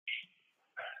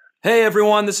Hey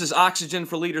everyone, this is Oxygen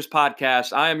for Leaders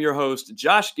podcast. I am your host,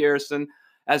 Josh Garrison.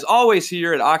 As always,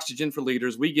 here at Oxygen for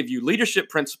Leaders, we give you leadership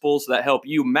principles that help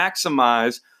you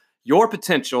maximize your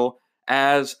potential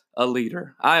as a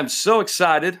leader. I am so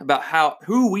excited about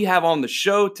who we have on the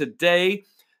show today.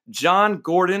 Jon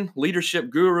Gordon, leadership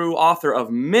guru, author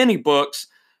of many books,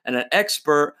 and an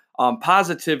expert on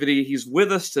positivity. He's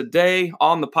with us today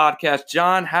on the podcast.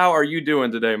 Jon, how are you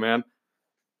doing today, man?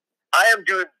 I am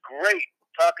doing great.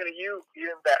 Talking to you,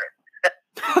 even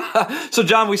better. So,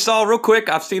 Jon, we saw real quick,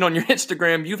 I've seen on your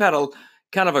Instagram, you've had a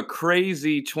kind of a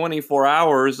crazy 24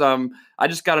 hours. I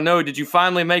just got to know, did you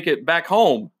finally make it back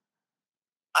home?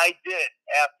 I did.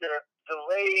 After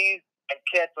delays and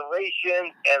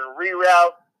cancellations and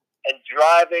reroute and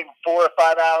driving 4 or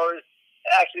 5 hours,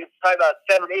 actually it's probably about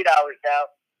 7 or 8 hours now,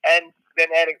 and then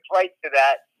adding flights to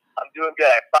that, I'm doing good.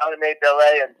 I finally made to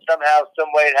LA, and somehow, some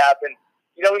way it happened.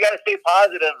 You know, we got to stay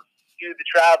positive through the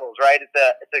travels, right? It's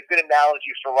a good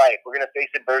analogy for life. We're going to face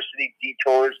adversity,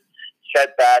 detours,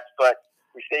 setbacks, but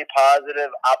we stay positive,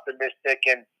 optimistic,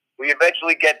 and we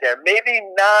eventually get there. Maybe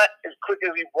not as quick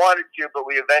as we wanted to, but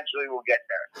we eventually will get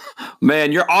there.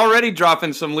 Man, you're already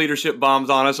dropping some leadership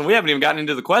bombs on us, and we haven't even gotten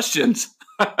into the questions.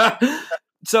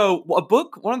 So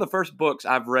one of the first books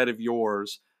I've read of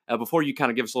yours, before you kind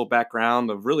of give us a little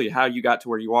background of really how you got to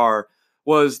where you are,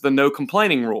 was the No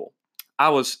Complaining Rule. I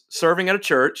was serving at a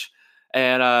church,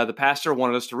 and the pastor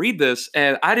wanted us to read this,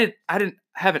 and I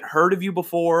haven't heard of you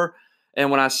before.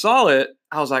 And when I saw it,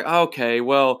 I was like, okay,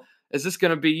 well, is this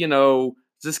going to be, is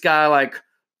this guy like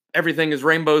everything is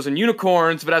rainbows and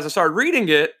unicorns? But as I started reading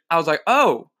it, I was like,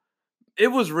 oh, it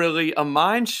was really a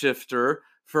mind shifter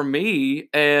for me.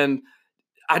 And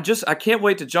I can't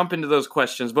wait to jump into those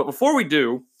questions. But before we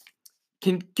do,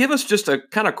 can you give us just a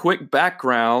kind of quick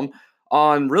background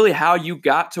on really how you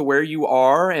got to where you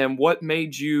are and what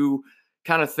made you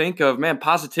kind of think of, man,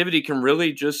 positivity can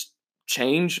really just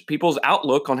change people's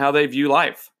outlook on how they view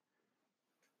life?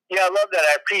 Yeah, I love that.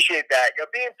 I appreciate that.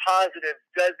 Being positive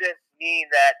doesn't mean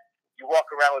that you walk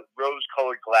around with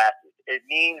rose-colored glasses. It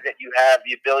means that you have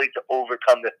the ability to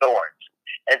overcome the thorns.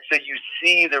 And so you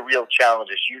see the real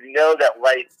challenges. You know that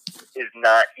life is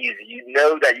not easy. You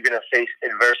know that you're going to face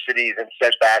adversities and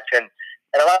setbacks and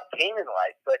a lot of pain in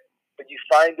life. But you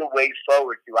find a way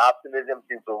forward through optimism,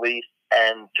 through belief,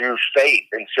 and through faith.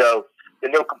 And so the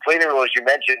No Complaining Rule, as you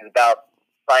mentioned, is about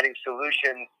finding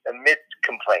solutions amidst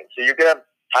complaints. So you're going to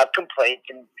have complaints,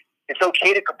 and it's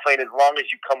okay to complain as long as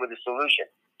you come with a solution.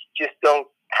 Just don't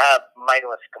have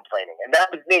mindless complaining. And that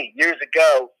was me. Years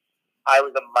ago, I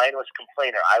was a mindless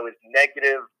complainer. I was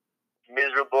negative,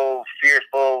 miserable,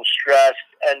 fearful,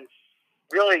 stressed, and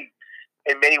really,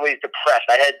 in many ways, depressed.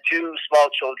 I had 2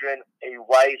 small children, a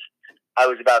wife. I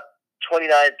was about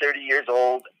 29, 30 years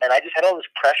old, and I just had all this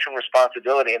pressure and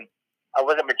responsibility, and I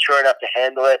wasn't mature enough to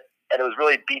handle it, and it was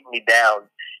really beating me down.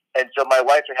 And so my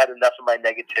wife had enough of my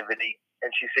negativity,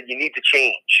 and she said, you need to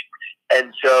change.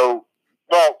 And so,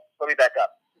 well, let me back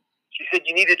up. She said,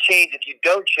 you need to change. If you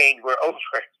don't change, we're over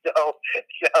it.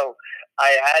 So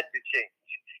I had to change,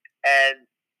 and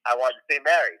I wanted to stay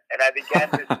married. And I began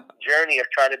this journey of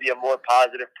trying to be a more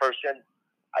positive person.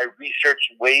 I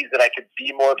researched ways that I could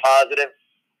be more positive,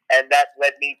 and that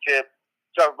led me to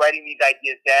start writing these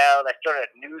ideas down. I started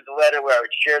a newsletter where I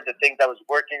would share the things I was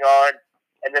working on,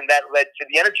 and then that led to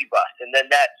the Energy Bus, and then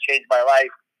that changed my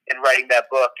life in writing that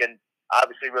book, and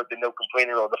obviously wrote the No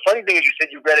Complaining Rule. The funny thing is you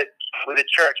said you read it with a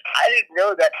church. I didn't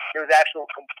know that there was actual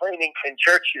complaining in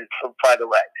churches, by the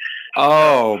way.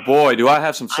 Oh, boy, do I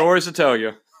have some stories to tell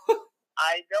you.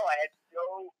 I know. I had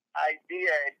no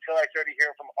idea until I started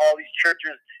hearing from all these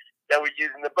churches that were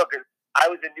using the book. I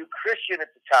was a new Christian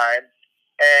at the time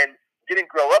and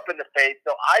didn't grow up in the faith,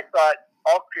 so I thought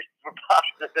all Christians were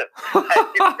positive.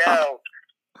 I didn't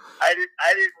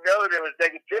know there was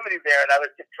negativity there, and I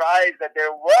was surprised that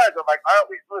there was. I'm like,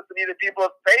 aren't we supposed to be the people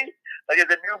of faith? Like,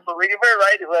 as a new believer,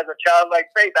 right, who has a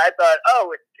childlike faith, I thought,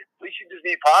 we should just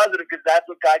be positive because that's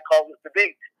what God calls us to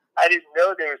be. I didn't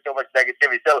know there was so much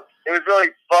negativity. So it was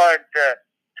really fun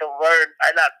to learn,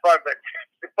 not fun, but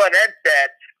fun and sad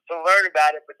to learn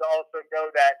about it, but to also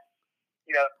know that,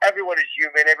 everyone is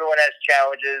human, everyone has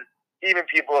challenges, even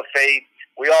people of faith.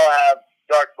 We all have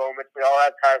dark moments. We all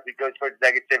have times we go towards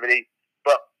negativity,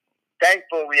 but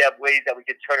thankfully we have ways that we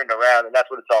can turn it around, and that's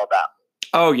what it's all about.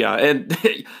 Oh, yeah. And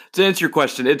to answer your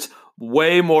question, it's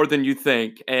way more than you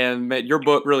think. And your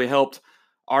book really helped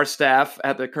our staff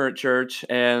at the current church.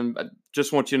 And I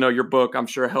just want you to know your book, I'm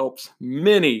sure, helps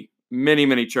many, many,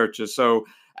 many churches. So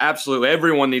absolutely,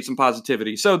 everyone needs some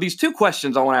positivity. So these 2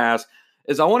 questions I want to ask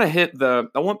is I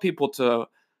want people to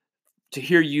to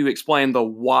hear you explain the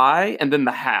why and then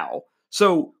the how.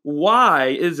 So, why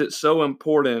is it so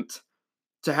important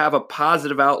to have a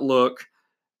positive outlook?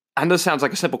 I know this sounds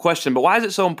like a simple question, but why is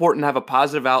it so important to have a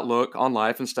positive outlook on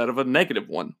life instead of a negative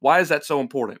one? Why is that so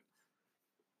important?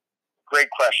 Great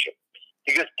question.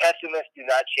 Because pessimists do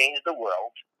not change the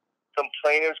world.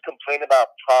 Complainers complain about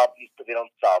problems, but they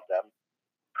don't solve them.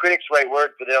 Critics write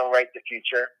words, but they don't write the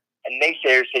future. And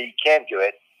naysayers say you can't do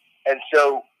it. And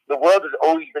so the world has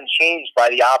always been changed by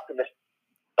the optimists,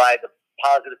 by the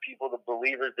positive people, the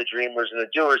believers, the dreamers, and the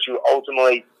doers who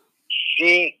ultimately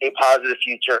see a positive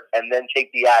future and then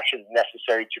take the actions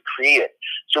necessary to create it.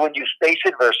 So when you face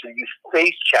adversity, you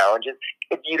face challenges,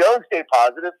 if you don't stay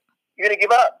positive, you're going to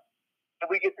give up. If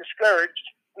we get discouraged,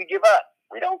 we give up.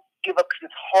 We don't give up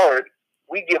because it's hard.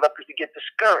 We give up because we get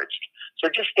discouraged. So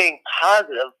just staying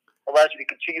positive allows you to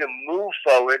continue to move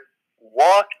forward,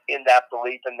 walk in that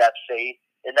belief, in that faith,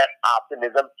 in that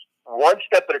optimism, one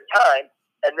step at a time.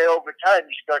 And then over time,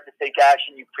 you start to take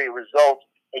action, you create results,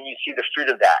 and you see the fruit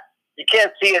of that. You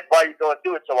can't see it while you're going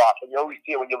through it so often. You always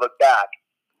see it when you look back.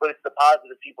 But it's the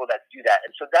positive people that do that.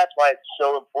 And so that's why it's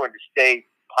so important to stay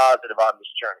positive on this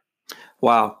journey.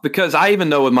 Wow. Because I even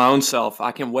know with my own self,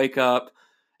 I can wake up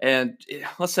and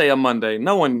let's say a Monday.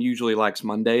 No one usually likes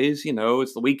Mondays. You know,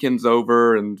 it's the weekend's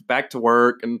over and back to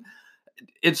work. And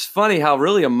it's funny how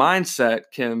really a mindset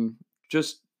can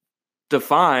just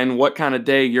define what kind of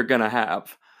day you're going to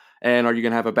have. And are you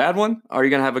going to have a bad one? Or are you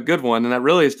going to have a good one? And that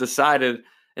really is decided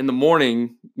in the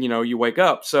morning, you know, you wake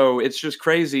up. So it's just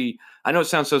crazy. I know it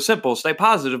sounds so simple, stay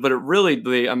positive, but it really,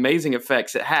 the amazing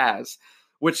effects it has,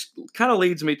 which kind of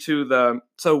leads me to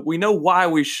so we know why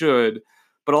we should,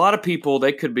 but a lot of people,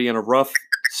 they could be in a rough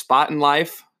spot in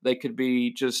life. They could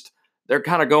be they're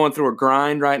kind of going through a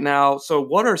grind right now. So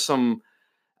what are some,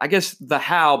 I guess, the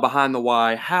how behind the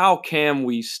why? How can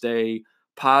we stay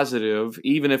positive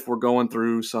even if we're going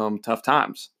through some tough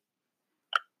times?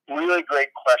 Really great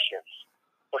questions.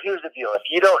 Well, here's the deal. If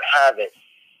you don't have it,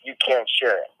 you can't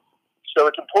share it. So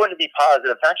it's important to be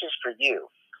positive, not just for you,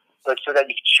 but so that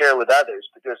you can share with others,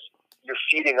 because you're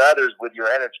feeding others with your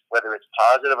energy, whether it's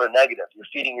positive or negative. You're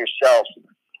feeding yourself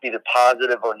either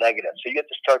positive or negative. So you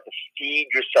have to start to feed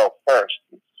yourself first,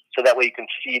 so that way you can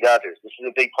feed others. This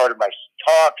is a big part of my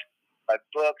talk, my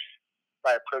books,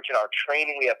 my approach in our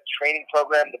training. We have a training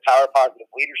program, the Power of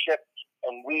Positive Leadership,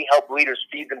 and we help leaders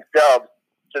feed themselves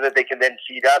so that they can then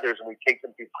feed others, and we take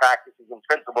them through practices and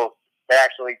principles that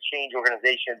actually change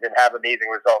organizations and have amazing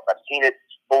results. I've seen it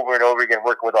over and over again,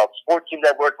 working with all the sports teams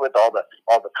I've worked with, all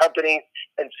the companies.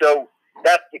 And so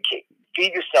that's the key.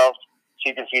 Feed yourself so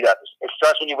you can feed others. It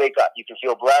starts when you wake up. You can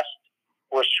feel blessed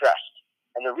or stressed.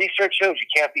 And the research shows you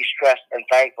can't be stressed and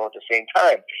thankful at the same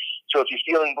time. So if you're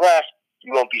feeling blessed,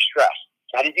 you won't be stressed.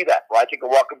 So how do you do that? Well, I take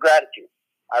a walk of gratitude.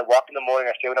 I walk in the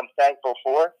morning, I say what I'm thankful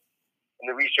for. And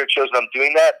the research shows when I'm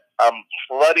doing that, I'm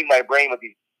flooding my brain with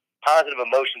these positive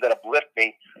emotions that uplift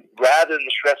me rather than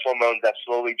the stress hormones that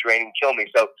slowly drain and kill me.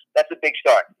 So that's a big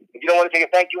start. If you don't want to take a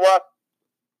thank you walk,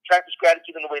 practice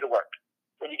gratitude on the way to work.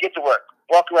 When you get to work,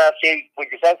 walk around, say what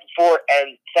you're thankful for,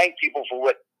 and thank people for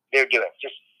what they're doing.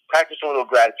 Just practice a little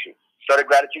gratitude. Start a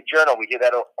gratitude journal. We do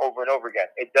that over and over again.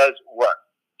 It does work.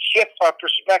 Shift our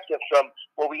perspective from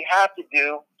what we have to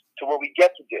do to what we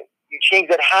get to do. You change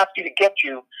that have to get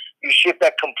to, you shift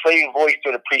that complaining voice to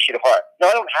an appreciative heart. No,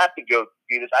 I don't have to go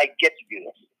do this. I get to do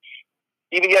this.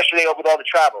 Even yesterday with all the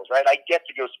travels, right? I get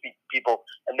to go speak to people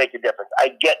and make a difference.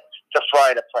 I get to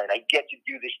fly in a plane. I get to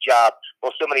do this job.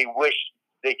 Well, somebody wish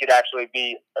they could actually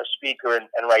be a speaker and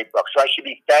write books. So I should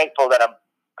be thankful that I'm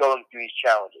going through these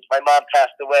challenges. My mom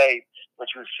passed away when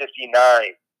she was 59.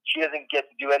 She doesn't get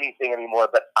to do anything anymore,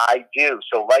 but I do.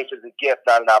 So life is a gift,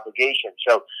 not an obligation.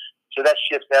 So that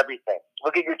shifts everything.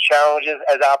 Look at your challenges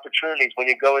as opportunities when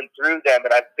you're going through them.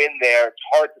 And I've been there. It's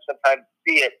hard to sometimes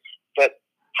see it, but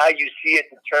how you see it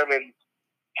determines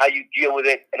how you deal with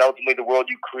it and ultimately the world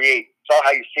you create. It's all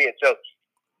how you see it. So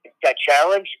that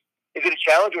challenge, is it a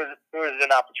challenge or is it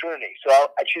an opportunity? So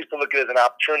I choose to look at it as an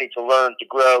opportunity to learn, to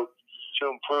grow, to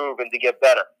improve, and to get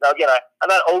better. Now, again, I'm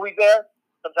not always there.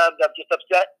 Sometimes I'm just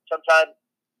upset. Sometimes,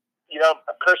 I'm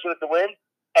cursing at the wind.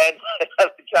 And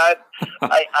other times,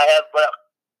 I have,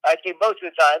 I think most of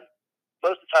the time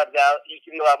now, it used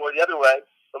to be a lot more the other way,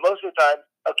 but most of the time,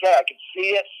 okay, I can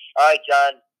see it. All right,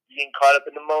 John, you're getting caught up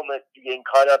in the moment. You're getting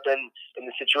caught up in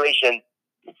the situation.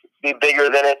 Be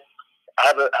bigger than it.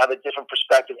 Have a different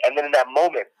perspective. And then in that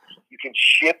moment, you can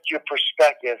shift your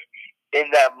perspective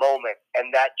in that moment,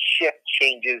 and that shift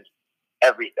changes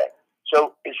everything.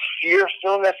 So is fear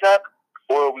filling us up,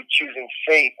 or are we choosing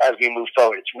faith as we move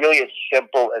forward? It's really as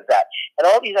simple as that. And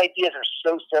all these ideas are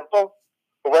so simple,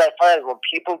 But what I find is when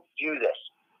people do this,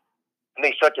 and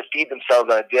they start to feed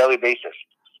themselves on a daily basis,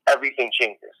 everything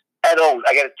changes. And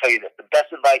I got to tell you this, the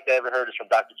best advice I ever heard is from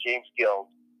Dr. James Gill.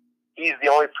 He's the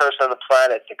only person on the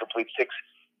planet to complete 6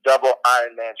 double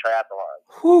Ironman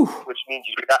triathlons, which means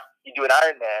you do an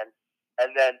Ironman,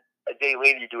 and then a day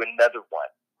later you do another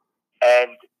one.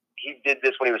 And he did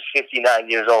this when he was 59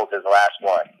 years old, his last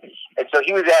one. And so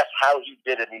he was asked how he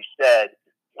did it, and he said,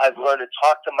 I've learned to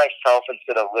talk to myself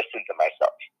instead of listen to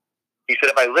myself. He said,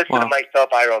 if I listen to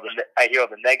myself, I hear all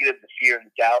the negative, the fear, and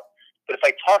the doubt. But if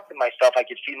I talk to myself, I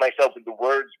can feed myself with the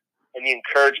words and the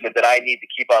encouragement that I need to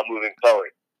keep on moving forward.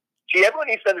 See, everyone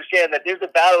needs to understand that there's a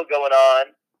battle going on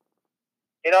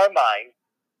in our mind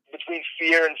between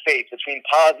fear and faith, between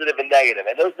positive and negative.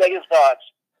 And those negative thoughts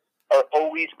are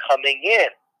always coming in.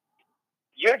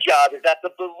 Your job is not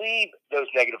to believe those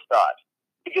negative thoughts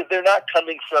because they're not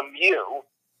coming from you.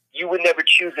 You would never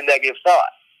choose a negative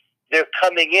thought. They're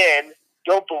coming in.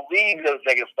 Don't believe those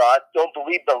negative thoughts. Don't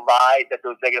believe the lies that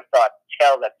those negative thoughts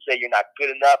tell that say you're not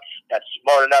good enough, not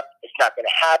smart enough, it's not going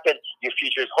to happen, your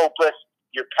future is hopeless,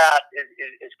 your past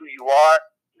is who you are.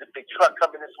 There's a big truck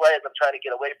coming this way as I'm trying to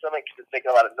get away from it because it's making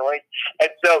a lot of noise.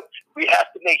 And so we have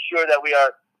to make sure that we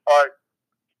are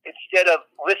instead of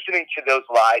listening to those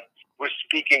lies, we're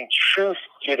speaking truth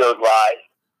to those lies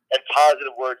and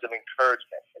positive words of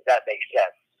encouragement, if that makes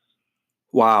sense.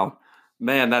 Wow.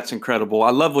 Man, that's incredible.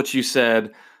 I love what you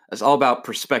said. It's all about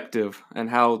perspective and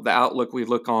how the outlook we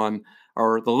look on,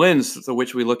 or the lens through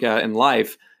which we look at in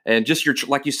life. And just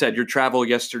like you said, your travel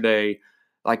yesterday,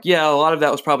 like, yeah, a lot of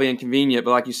that was probably inconvenient,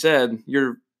 but like you said,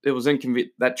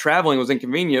 that traveling was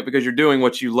inconvenient because you're doing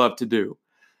what you love to do.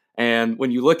 And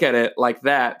when you look at it like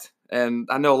that, and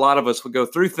I know a lot of us would go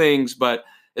through things, but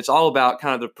it's all about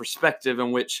kind of the perspective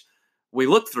in which we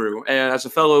look through. And as a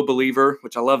fellow believer,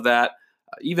 which I love that,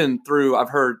 even through, I've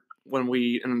heard when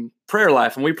we, in prayer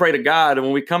life, when we pray to God and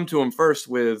when we come to him first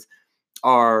with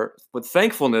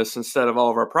thankfulness instead of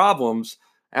all of our problems,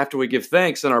 after we give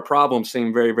thanks, then our problems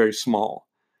seem very, very small.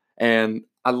 And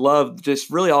I love just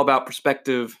really all about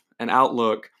perspective and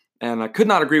outlook. And I could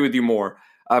not agree with you more.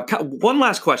 One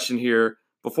last question here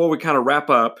before we kind of wrap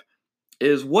up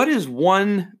is, what is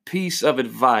one piece of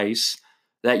advice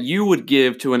that you would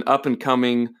give to an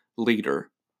up-and-coming leader?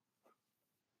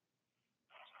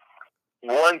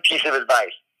 One piece of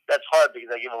advice. That's hard because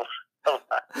I give a lot of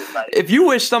advice. If you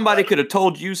wish somebody could have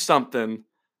told you something,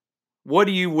 what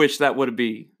do you wish that would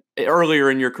be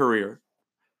earlier in your career?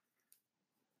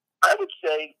 I would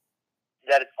say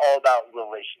that it's all about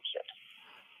relationships.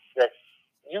 That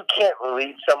you can't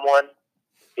lead someone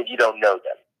if you don't know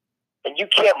them. And you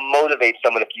can't motivate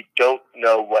someone if you don't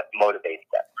know what motivates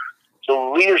them.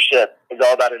 So leadership is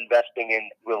all about investing in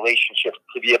relationships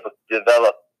to be able to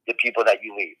develop the people that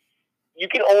you lead. You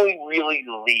can only really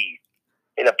lead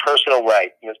in a personal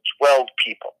way, 12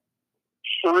 people.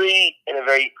 3 in a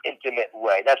very intimate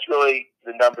way. That's really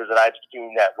the numbers that I've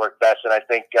seen that work best. And I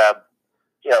think,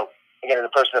 again, in the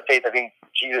person of faith, I think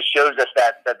Jesus shows us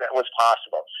that was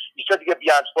possible. You start to get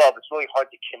beyond 12, it's really hard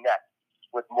to connect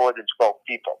with more than 12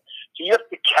 people. So you have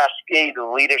to cascade the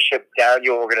leadership down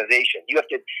your organization. You have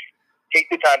to take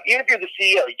the time, even if you're the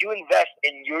CEO, you invest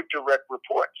in your direct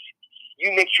reports.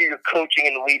 You make sure you're coaching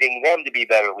and leading them to be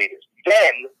better leaders.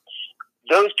 Then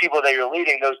those people that you're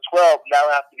leading, those 12, now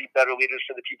have to be better leaders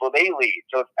for the people they lead.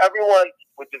 So if everyone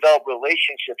would develop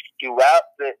relationships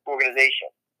throughout the organization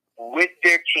with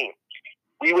their team,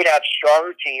 we would have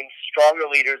stronger teams, stronger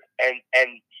leaders, and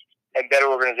better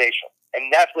organization.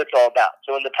 And that's what it's all about.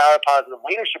 So in the Power of Positive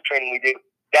Leadership training we do,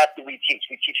 that's what we teach.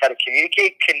 We teach how to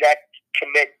communicate, connect,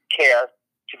 commit, care,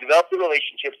 to develop the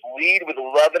relationships, lead with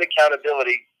love and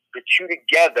accountability, the two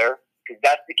together, because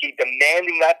that's the key,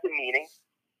 demanding, not demeaning,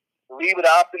 lead with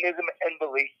optimism and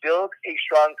belief, build a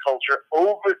strong culture,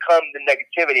 overcome the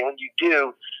negativity. And when you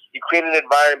do, you create an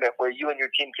environment where you and your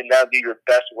team can now do your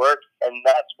best work, and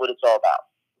that's what it's all about.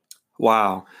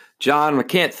 Wow. John, I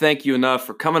can't thank you enough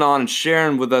for coming on and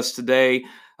sharing with us today.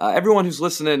 Everyone who's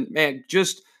listening, man,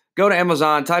 just go to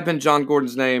Amazon, type in Jon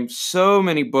Gordon's name. So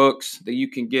many books that you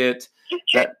can get.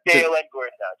 J-O-N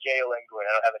Gordon now. J-O-N Gordon.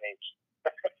 I don't have an H.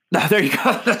 No, there you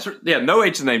go. No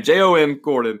H in the name. Jon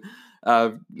Gordon.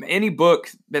 Any book,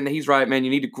 then he's right, man.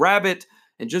 You need to grab it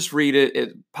and just read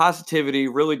it. Positivity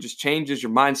really just changes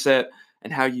your mindset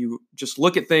and how you just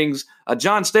look at things.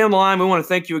 John, stay on the line. We want to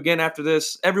thank you again after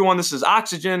this. Everyone, this is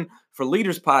Oxygen for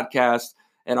Leaders Podcast,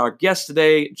 and our guest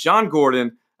today, Jon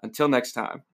Gordon. Until next time.